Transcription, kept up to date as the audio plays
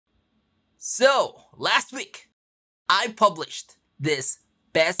So, last week, I published this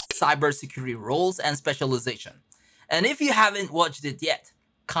best cybersecurity roles and specialization. And if you haven't watched it yet,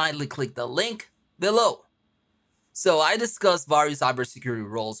 kindly click the link below. So I discussed various cybersecurity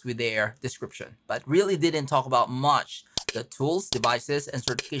roles with their description, but really didn't talk about much the tools, devices, and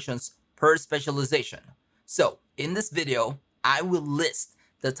certifications per specialization. So in this video, I will list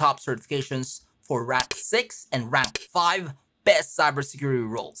the top certifications for rank 6 and rank 5 best cybersecurity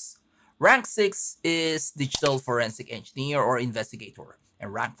roles. Rank 6 is Digital Forensic Engineer or Investigator,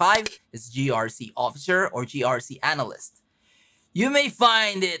 and rank 5 is GRC Officer or GRC Analyst. You may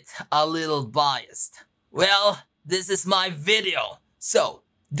find it a little biased. Well, this is my video, so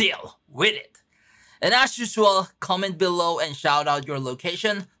deal with it. And as usual, comment below and shout out your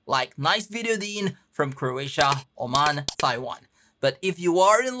location, like Nice Video Dean from Croatia, Oman, Taiwan. But if you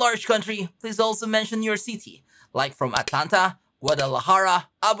are in large country, please also mention your city, like from Atlanta, Guadalajara,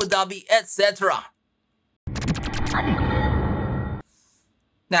 Abu Dhabi, etc.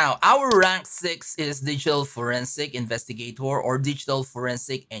 Now, our rank 6 is Digital Forensic Investigator or Digital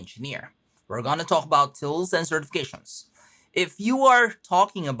Forensic Engineer. We're going to talk about tools and certifications. If you are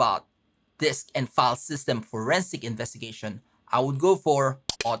talking about disk and file system forensic investigation, I would go for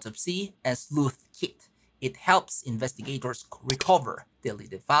Autopsy and Sleuth Kit. It helps investigators recover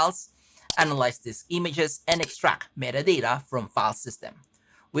deleted files, analyze disk images, and extract metadata from file system.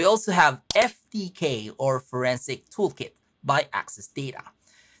 We also have FTK or Forensic Toolkit by Access Data.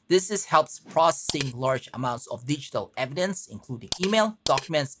 This helps processing large amounts of digital evidence, including email,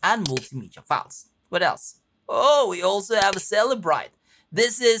 documents, and multimedia files. What else? Oh, we also have Celebrite.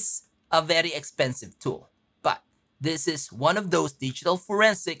 This is a very expensive tool, but this is one of those digital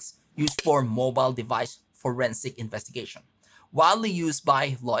forensics used for mobile device forensic investigation, widely used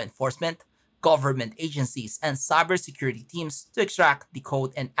by law enforcement, government agencies, and cybersecurity teams to extract,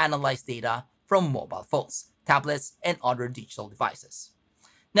 decode, and analyze data from mobile phones, tablets, and other digital devices.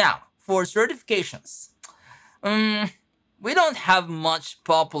 Now, for certifications, we don't have much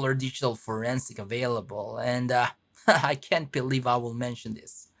popular digital forensic available, and I can't believe I will mention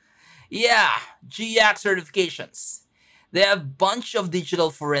this. Yeah, GIAC certifications. They have a bunch of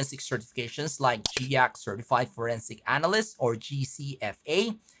digital forensic certifications like GIAC Certified Forensic Analyst or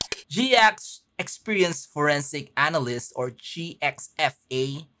GCFA, GIAC Experienced Forensic Analyst or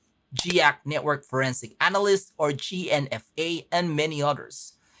GXFA, GIAC Network Forensic Analyst or GNFA, and many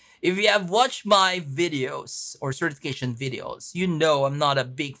others. If you have watched my videos or certification videos, you know I'm not a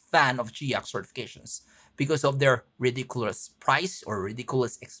big fan of GIAC certifications because of their ridiculous price or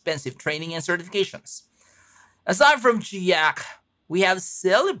ridiculous expensive training and certifications. Aside from GIAC, we have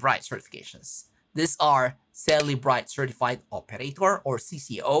Celebrite certifications. These are Celebrite Certified Operator or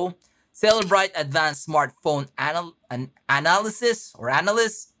CCO, Celebrite Advanced Smartphone Analysis or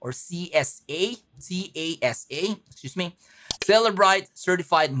Analyst or CASA, Celebrite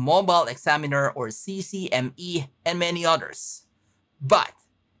Certified Mobile Examiner or CCNP, and many others. But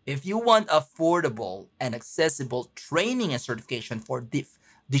if you want affordable and accessible training and certification for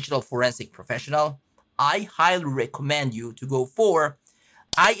digital forensic professional, I highly recommend you to go for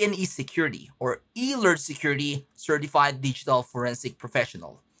INE Security or eAlert Security Certified Digital Forensic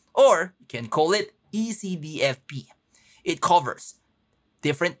Professional, or you can call it ECDFP. It covers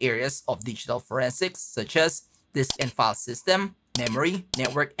different areas of digital forensics such as disk and file system, memory,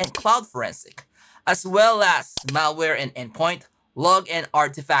 network, and cloud forensic, as well as malware and endpoint, log and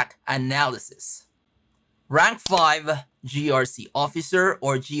artifact analysis. Rank 5, GRC Officer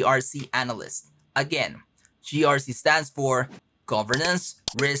or GRC Analyst. Again, GRC stands for Governance,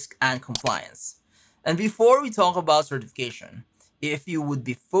 Risk, and Compliance. And before we talk about certification, if you would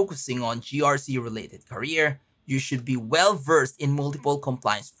be focusing on GRC-related career, you should be well-versed in multiple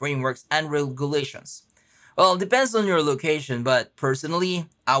compliance frameworks and regulations. Well, it depends on your location, but personally,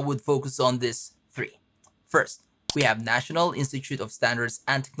 I would focus on these 3. First, we have National Institute of Standards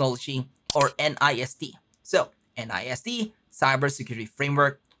and Technology or NIST. So, NIST Cybersecurity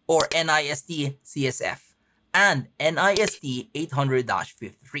Framework or NIST CSF and NIST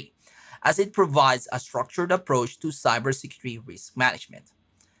 800-53, as it provides a structured approach to cybersecurity risk management.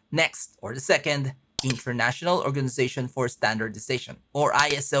 Next, or the second, International Organization for Standardization or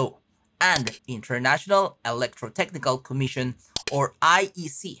ISO and International Electrotechnical Commission or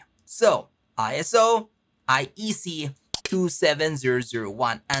IEC. So, ISO, IEC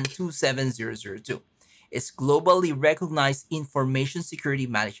 27001 and 27002. Is globally recognized information security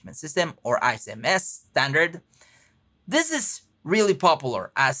management system or ISMS standard. This is really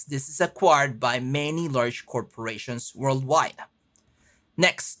popular as this is acquired by many large corporations worldwide.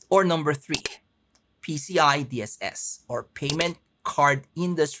 Next, or number 3, PCI DSS or Payment card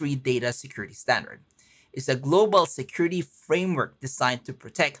industry data security standard. It's a global security framework designed to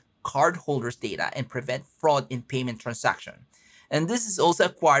protect cardholders' data and prevent fraud in payment transactions. And this is also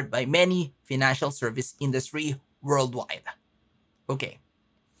acquired by many financial service industry worldwide. Okay,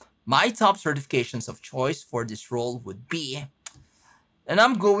 my top certifications of choice for this role would be, and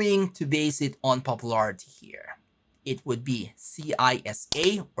I'm going to base it on popularity here. It would be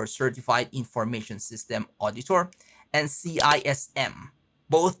CISA, or Certified Information System Auditor, and CISM,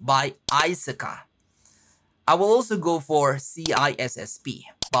 both by ISACA. I will also go for CISSP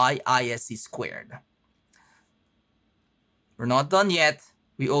by ISC squared. We're not done yet.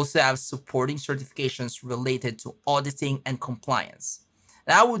 We also have supporting certifications related to auditing and compliance.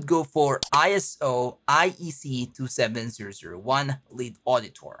 And I would go for ISO IEC 27001 Lead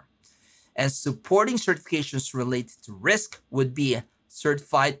Auditor. And supporting certifications related to risk would be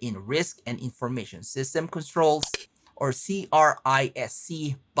Certified in Risk and Information System Controls, or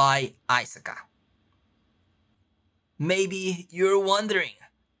CRISC by ISACA. Maybe you're wondering,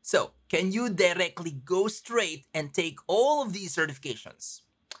 so can you directly go straight and take all of these certifications?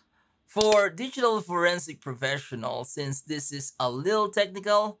 For digital forensic professionals, since this is a little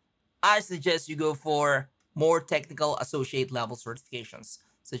technical, I suggest you go for more technical associate level certifications,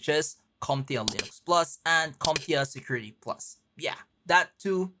 such as CompTIA Linux Plus and CompTIA Security Plus. Yeah, that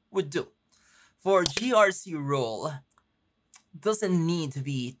too would do. For GRC role, doesn't need to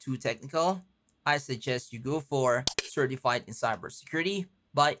be too technical. I suggest you go for Certified in Cybersecurity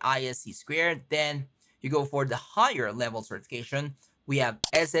by ISC squared. Then you go for the higher level certification. We have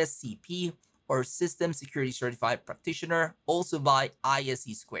SSCP, or System Security Certified Practitioner, also by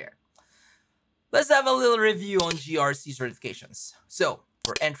ISC squared. Let's have a little review on GRC certifications. So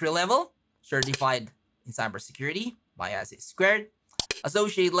for entry level, Certified in Cybersecurity by ISC squared.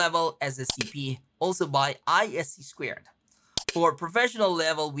 Associate level, SSCP, also by ISC squared. For professional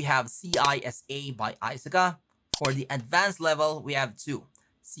level, we have CISA by ISACA. For the advanced level, we have two,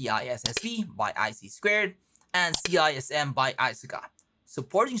 CISSP by IC squared and CISM by ISACA.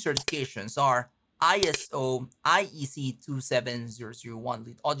 Supporting certifications are ISO IEC 27001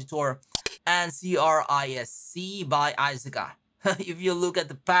 Lead Auditor and CRISC by ISACA. If you look at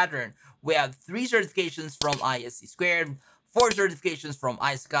the pattern, we have 3 certifications from ISC squared, 4 certifications from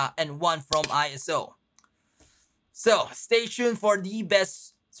ISACA, and 1 from ISO. So stay tuned for the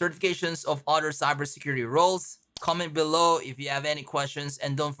best certifications of other cybersecurity roles. Comment below if you have any questions,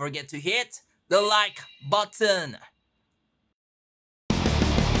 and don't forget to hit the like button.